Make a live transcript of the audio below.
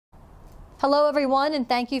Hello everyone, and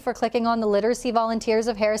thank you for clicking on the Literacy Volunteers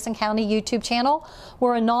of Harrison County YouTube channel.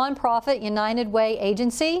 We're a nonprofit United Way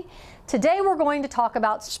agency. Today we're going to talk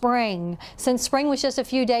about spring. Since spring was just a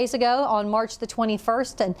few days ago on March the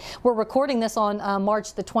 21st, and we're recording this on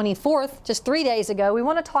March the 24th, just 3 days ago, we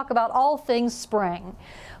want to talk about all things spring.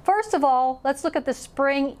 First of all, let's look at the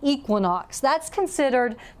spring equinox. That's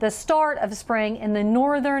considered the start of spring in the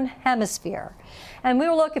northern hemisphere. And we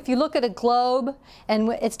will look, if you look at a globe and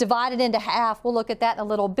it's divided into half, we'll look at that in a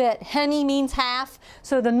little bit. Hemi means half,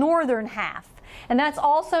 so the northern half. And that's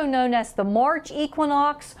also known as the March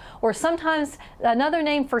equinox, or sometimes another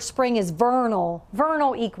name for spring is vernal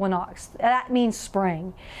equinox. That means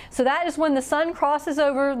spring. So that is when the sun crosses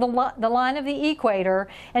over the line of the equator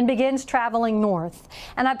and begins traveling north.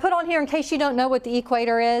 And I put on here, in case you don't know what the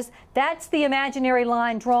equator is, that's the imaginary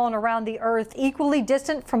line drawn around the Earth, equally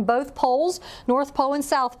distant from both poles, North Pole and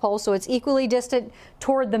South Pole, so it's equally distant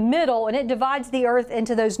toward the middle, and it divides the Earth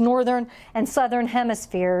into those northern and southern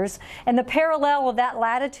hemispheres. And the parallel of that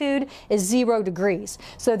latitude is 0 degrees.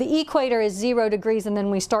 So the equator is 0 degrees, and then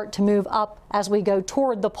we start to move up as we go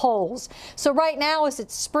toward the poles. So right now, as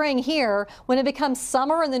it's spring here, when it becomes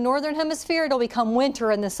summer in the northern hemisphere, it'll become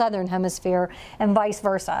winter in the southern hemisphere, and vice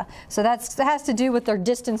versa. So that has to do with their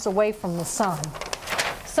distance away from the sun.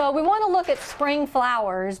 So we want to look at spring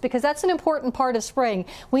flowers because that's an important part of spring.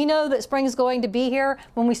 We know that spring is going to be here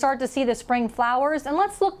when we start to see the spring flowers, and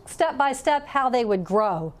let's look step by step how they would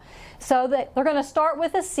grow. So that they're going to start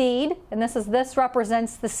with a seed, and this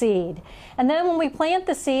represents the seed. And then when we plant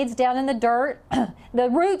the seeds down in the dirt, the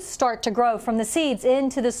roots start to grow from the seeds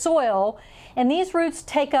into the soil. And these roots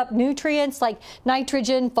take up nutrients like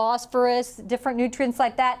nitrogen, phosphorus, different nutrients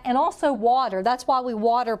like that, and also water. That's why we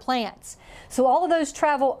water plants. So all of those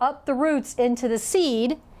travel up the roots into the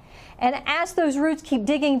seed. And as those roots keep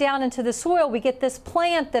digging down into the soil, we get this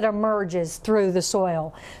plant that emerges through the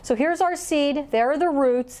soil. So here's our seed, there are the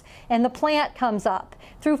roots, and the plant comes up.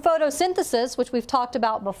 Through photosynthesis, which we've talked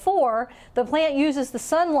about before, the plant uses the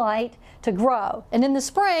sunlight to grow. And in the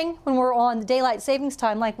spring, when we're on the daylight savings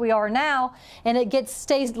time like we are now, and it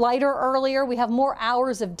stays lighter earlier, we have more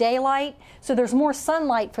hours of daylight, so there's more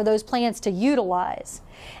sunlight for those plants to utilize.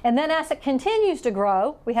 And then as it continues to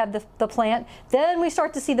grow, we have the plant, then we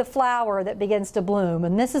start to see the flower that begins to bloom.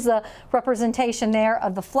 And this is a representation there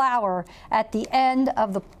of the flower at the end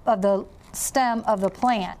of the stem of the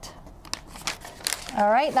plant.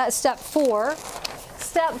 All right, that's step 4.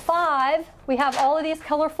 Step 5, we have all of these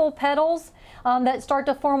colorful petals that start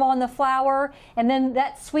to form on the flower, and then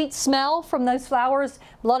that sweet smell from those flowers.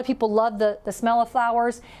 A lot of people love the smell of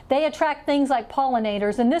flowers. They attract things like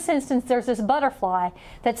pollinators. In this instance, there's this butterfly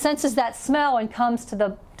that senses that smell and comes to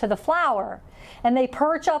the flower. And they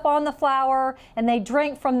perch up on the flower and they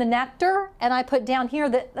drink from the nectar. And I put down here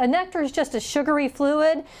that a nectar is just a sugary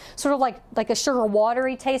fluid, sort of like a sugar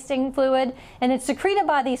watery tasting fluid. And it's secreted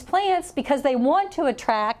by these plants because they want to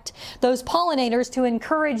attract those pollinators to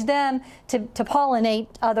encourage them to pollinate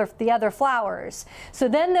the other flowers. So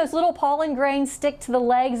then those little pollen grains stick to the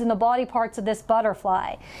legs and the body parts of this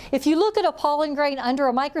butterfly. If you look at a pollen grain under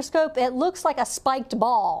a microscope, it looks like a spiked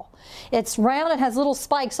ball. It's round and has little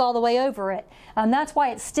spikes all the way over it. And that's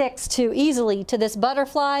why it sticks easily to this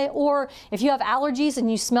butterfly. Or if you have allergies and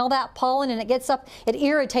you smell that pollen and it gets up, it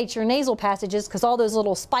irritates your nasal passages because all those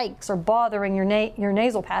little spikes are bothering your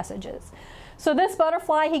nasal passages. So this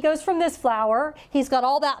butterfly, he goes from this flower, he's got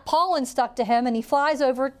all that pollen stuck to him, and he flies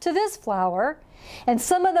over to this flower. And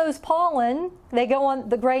some of those pollen,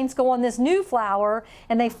 the grains go on this new flower,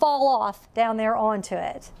 and they fall off down there onto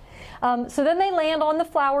it. So then they land on the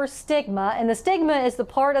flower's stigma, and the stigma is the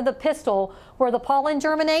part of the pistil where the pollen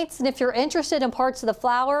germinates. And if you're interested in parts of the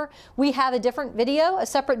flower, we have a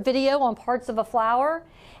separate video on parts of a flower,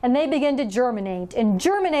 and they begin to germinate. And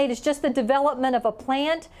germinate is just the development of a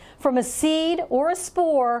plant from a seed or a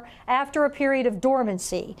spore after a period of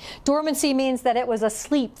dormancy. Dormancy means that it was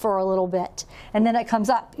asleep for a little bit, and then it comes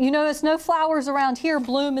up. You notice no flowers around here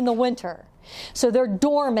bloom in the winter. So they're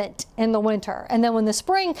dormant in the winter. And then when the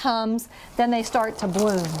spring comes, then they start to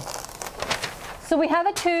bloom. So we have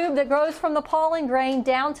a tube that grows from the pollen grain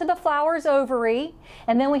down to the flower's ovary.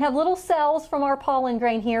 And then we have little cells from our pollen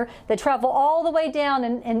grain here that travel all the way down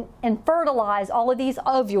and fertilize all of these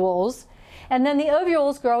ovules. And then the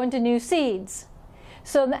ovules grow into new seeds.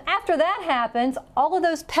 So after that happens, all of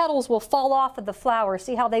those petals will fall off of the flower.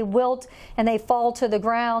 See how they wilt and they fall to the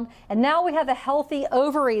ground? And now we have a healthy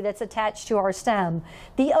ovary that's attached to our stem.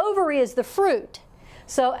 The ovary is the fruit.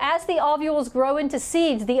 So as the ovules grow into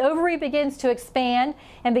seeds, the ovary begins to expand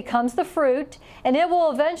and becomes the fruit, and it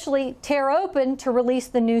will eventually tear open to release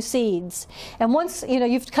the new seeds. And once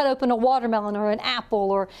you've cut open a watermelon or an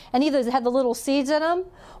apple or any of those that have the little seeds in them,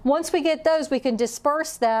 once we get those, we can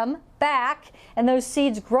disperse them back, and those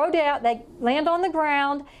seeds grow down, they land on the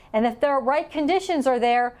ground, and if the right conditions are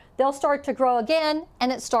there, they'll start to grow again,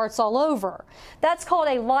 and it starts all over. That's called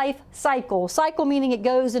a life cycle. Cycle meaning it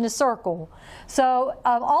goes in a circle. So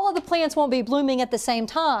all of the plants won't be blooming at the same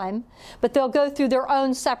time, but they'll go through their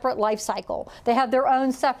own separate life cycle. They have their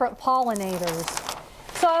own separate pollinators.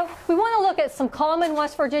 So we want to look at some common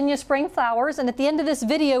West Virginia spring flowers, and at the end of this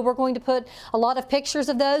video we're going to put a lot of pictures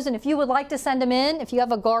of those, and if you would like to send them in, if you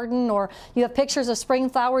have a garden or you have pictures of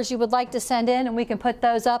spring flowers you would like to send in, and we can put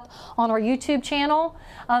those up on our YouTube channel.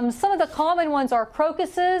 Some of the common ones are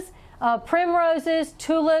crocuses, primroses,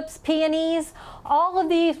 tulips, peonies. All of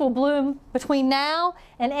these will bloom between now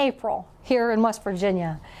and April here in West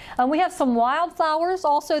Virginia. We have some wildflowers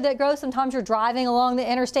also that grow. Sometimes you're driving along the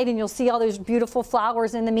interstate and you'll see all those beautiful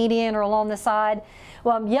flowers in the median or along the side.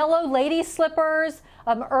 Yellow lady slippers,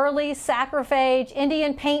 early saxifrage,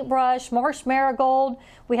 Indian paintbrush, marsh marigold.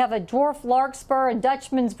 We have a dwarf larkspur and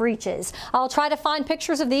Dutchman's breeches. I'll try to find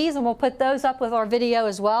pictures of these and we'll put those up with our video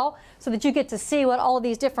as well so that you get to see what all of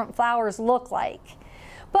these different flowers look like.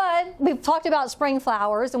 But we've talked about spring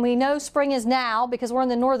flowers, and we know spring is now because we're in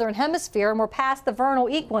the northern hemisphere and we're past the vernal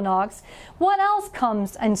equinox. What else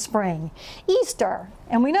comes in spring? Easter.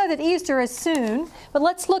 And we know that Easter is soon, but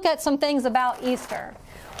let's look at some things about Easter.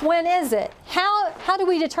 When is it? How do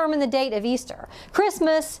we determine the date of Easter?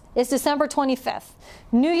 Christmas is December 25th.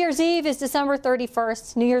 New Year's Eve is December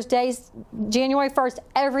 31st. New Year's Day is January 1st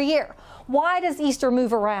every year. Why does Easter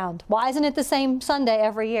move around? Why isn't it the same Sunday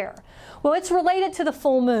every year? Well, it's related to the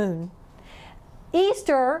full moon.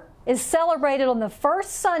 Easter is celebrated on the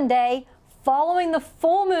first Sunday following the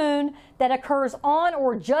full moon that occurs on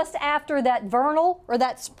or just after that vernal or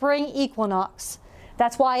that spring equinox.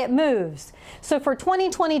 That's why it moves. So for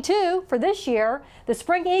 2022, for this year, the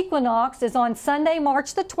spring equinox is on Sunday,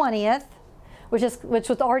 March the 20th, which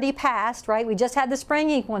was already passed, right? We just had the spring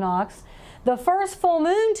equinox. The first full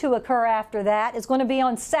moon to occur after that is going to be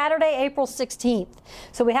on Saturday, April 16th.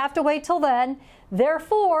 So we have to wait till then.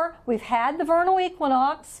 Therefore, we've had the vernal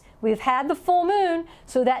equinox, we've had the full moon,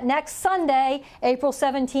 so that next Sunday, April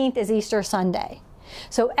 17th, is Easter Sunday.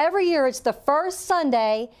 So every year it's the first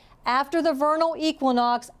Sunday after the vernal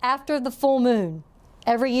equinox, after the full moon.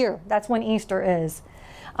 Every year, that's when Easter is.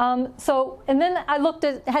 And then I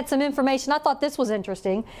had some information. I thought this was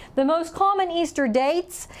interesting. The most common Easter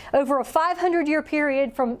dates over a 500-year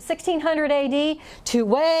period from 1600 AD to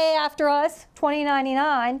way after us,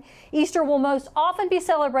 2099, Easter will most often be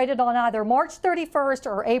celebrated on either March 31st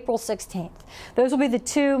or April 16th. Those will be the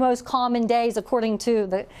two most common days according to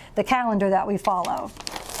the calendar that we follow.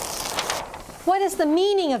 What is the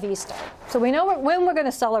meaning of Easter? So we know when we're going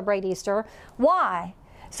to celebrate Easter. Why?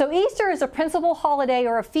 So Easter is a principal holiday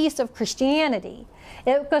or a feast of Christianity.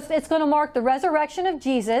 It's going to mark the resurrection of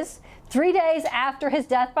Jesus 3 days after his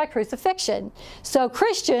death by crucifixion. So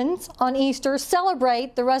Christians on Easter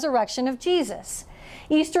celebrate the resurrection of Jesus.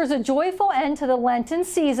 Easter is a joyful end to the Lenten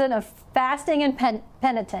season of fasting and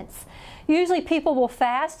penitence. Usually people will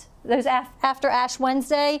fast those after Ash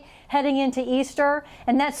Wednesday heading into Easter,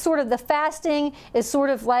 and that's sort of the fasting is sort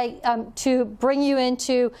of like to bring you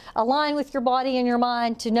into a line with your body and your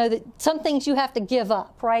mind to know that some things you have to give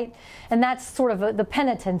up, right? And that's sort of the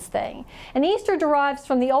penitence thing. And Easter derives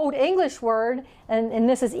from the Old English word, and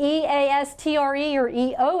this is E-A-S-T-R-E or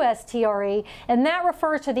E-O-S-T-R-E, and that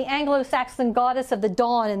refers to the Anglo-Saxon goddess of the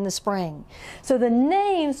dawn in the spring. So the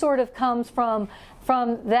name sort of comes from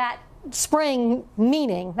that spring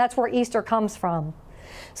meaning. That's where Easter comes from.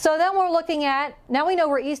 So then we're looking at, now we know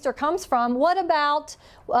where Easter comes from. What about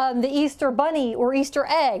the Easter bunny or Easter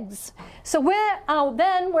eggs? So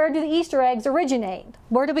then where do the Easter eggs originate?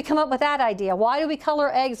 Where did we come up with that idea? Why do we color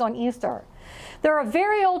eggs on Easter? They're a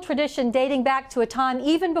very old tradition dating back to a time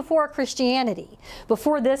even before Christianity.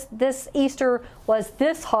 Before this Easter was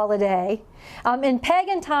this holiday. In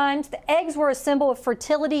pagan times, the eggs were a symbol of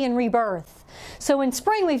fertility and rebirth. So in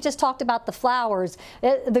spring, we've just talked about the flowers.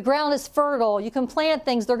 The ground is fertile. You can plant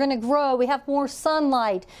things. They're going to grow. We have more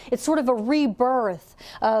sunlight. It's sort of a rebirth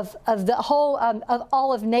of the whole, of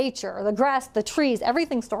all of nature. The grass, the trees,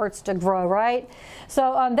 everything starts to grow, right?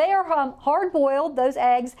 So they are hard-boiled, those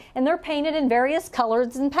eggs, and they're painted in various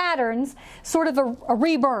colors and patterns, sort of a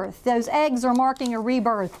rebirth. Those eggs are marking a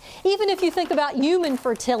rebirth. Even if you think about human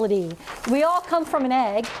fertility, we all come from an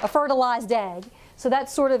egg, a fertilized egg. So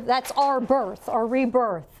that's our birth, our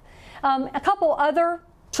rebirth. A couple other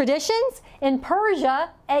traditions. In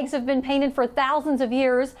Persia, eggs have been painted for thousands of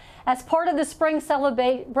years as part of the spring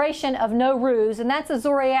celebration of Nowruz, and that's a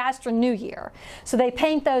Zoroastrian New Year. So they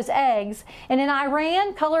paint those eggs. And in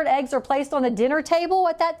Iran, colored eggs are placed on the dinner table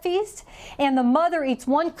at that feast, and the mother eats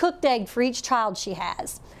one cooked egg for each child she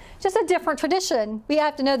has. Just a different tradition. We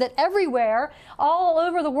have to know that everywhere, all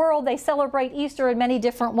over the world, they celebrate Easter in many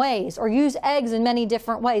different ways or use eggs in many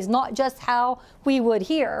different ways, not just how we would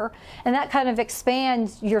here. And that kind of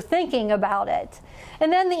expands your thinking about it.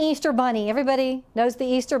 And then the Easter Bunny. Everybody knows the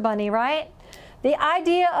Easter Bunny, right? The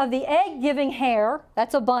idea of the egg-giving hare,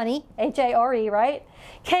 that's a bunny, H-A-R-E, right,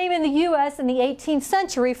 came in the U.S. in the 18th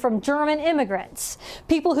century from German immigrants,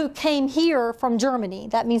 people who came here from Germany.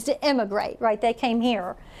 That means to immigrate, right? They came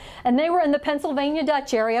here. And they were in the Pennsylvania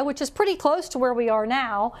Dutch area, which is pretty close to where we are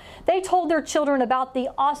now. They told their children about the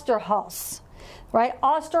Osterhaus, right?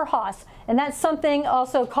 Osterhaus. And that's something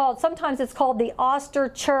also called, sometimes it's called the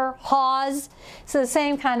Ostertürhaus. It's the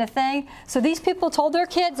same kind of thing. So these people told their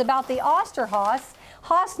kids about the Osterhaus.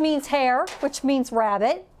 Haus means hare, which means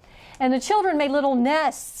rabbit. And the children made little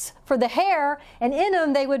nests for the hare, and in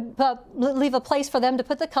them they would leave a place for them to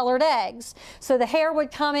put the colored eggs. So the hare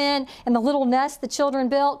would come in the little nest the children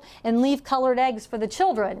built and leave colored eggs for the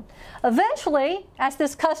children. Eventually, as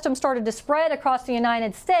this custom started to spread across the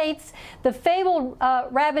United States, the fabled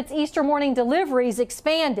rabbit's Easter morning deliveries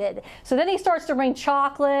expanded. So then he starts to bring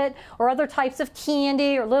chocolate or other types of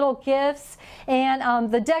candy or little gifts, and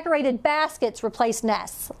the decorated baskets replaced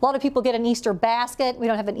nests. A lot of people get an Easter basket. We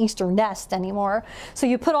don't have an Easter nest anymore. So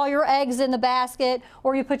you put all your eggs in the basket,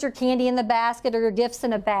 or you put your candy in the basket, or your gifts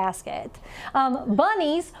in a basket.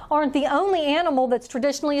 Bunnies aren't the only animal that's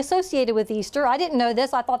traditionally associated with Easter. I didn't know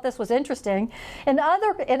this. I thought this was interesting. In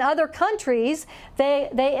other countries, they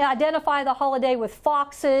identify the holiday with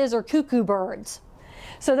foxes or cuckoo birds.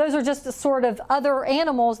 So those are just the sort of other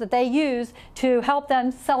animals that they use to help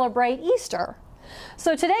them celebrate Easter.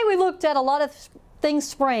 So today we looked at a lot of things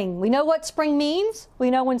spring. We know what spring means.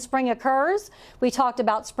 We know when spring occurs. We talked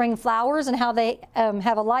about spring flowers and how they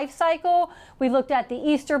have a life cycle. We looked at the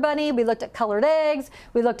Easter Bunny. We looked at colored eggs.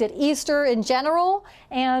 We looked at Easter in general.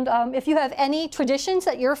 And if you have any traditions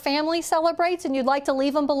that your family celebrates and you'd like to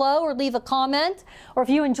leave them below or leave a comment, or if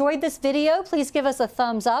you enjoyed this video, please give us a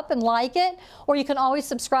thumbs up and like it, or you can always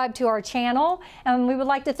subscribe to our channel. And we would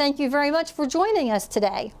like to thank you very much for joining us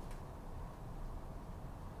today.